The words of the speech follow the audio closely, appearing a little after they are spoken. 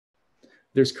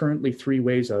There's currently three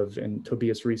ways of, in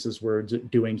Tobias Rees's words,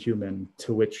 doing human,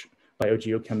 to which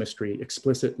biogeochemistry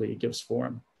explicitly gives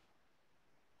form.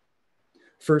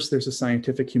 First, there's a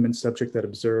scientific human subject that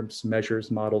observes, measures,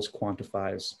 models,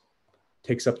 quantifies,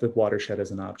 takes up the watershed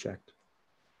as an object.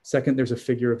 Second, there's a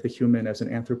figure of the human as an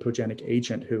anthropogenic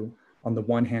agent who, on the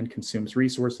one hand, consumes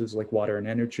resources like water and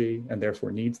energy, and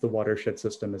therefore needs the watershed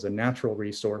system as a natural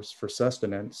resource for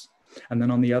sustenance. And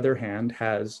then on the other hand,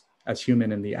 has, as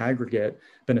human in the aggregate,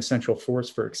 been a central force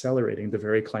for accelerating the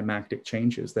very climactic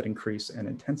changes that increase and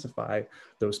intensify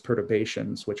those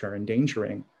perturbations which are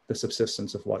endangering the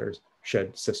subsistence of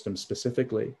watershed systems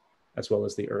specifically, as well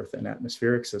as the earth and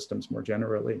atmospheric systems more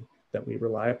generally that we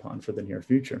rely upon for the near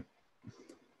future.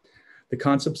 The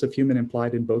concepts of human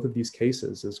implied in both of these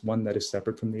cases is one that is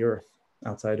separate from the earth,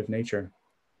 outside of nature.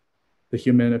 The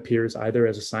human appears either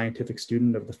as a scientific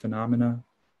student of the phenomena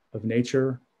of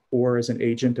nature or as an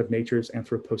agent of nature's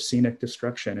anthropocenic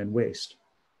destruction and waste.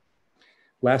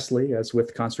 Lastly, as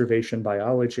with conservation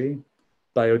biology,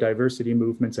 biodiversity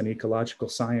movements and ecological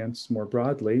science more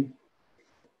broadly,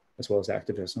 as well as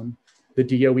activism, the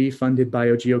DOE-funded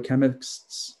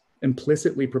biogeochemists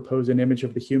implicitly propose an image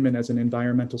of the human as an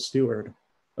environmental steward,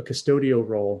 a custodial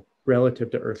role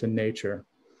relative to earth and nature,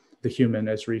 the human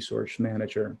as resource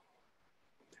manager.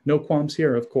 No qualms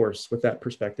here, of course, with that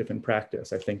perspective and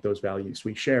practice. I think those values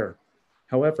we share.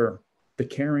 However, the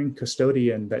caring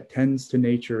custodian that tends to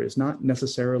nature is not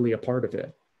necessarily a part of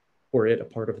it, or it a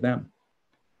part of them.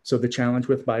 So the challenge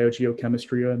with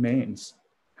biogeochemistry remains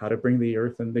how to bring the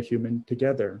earth and the human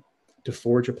together, to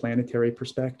forge a planetary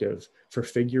perspective for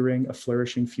figuring a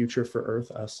flourishing future for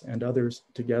Earth, us, and others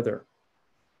together.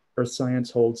 Earth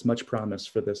science holds much promise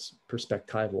for this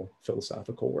perspectival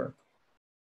philosophical work.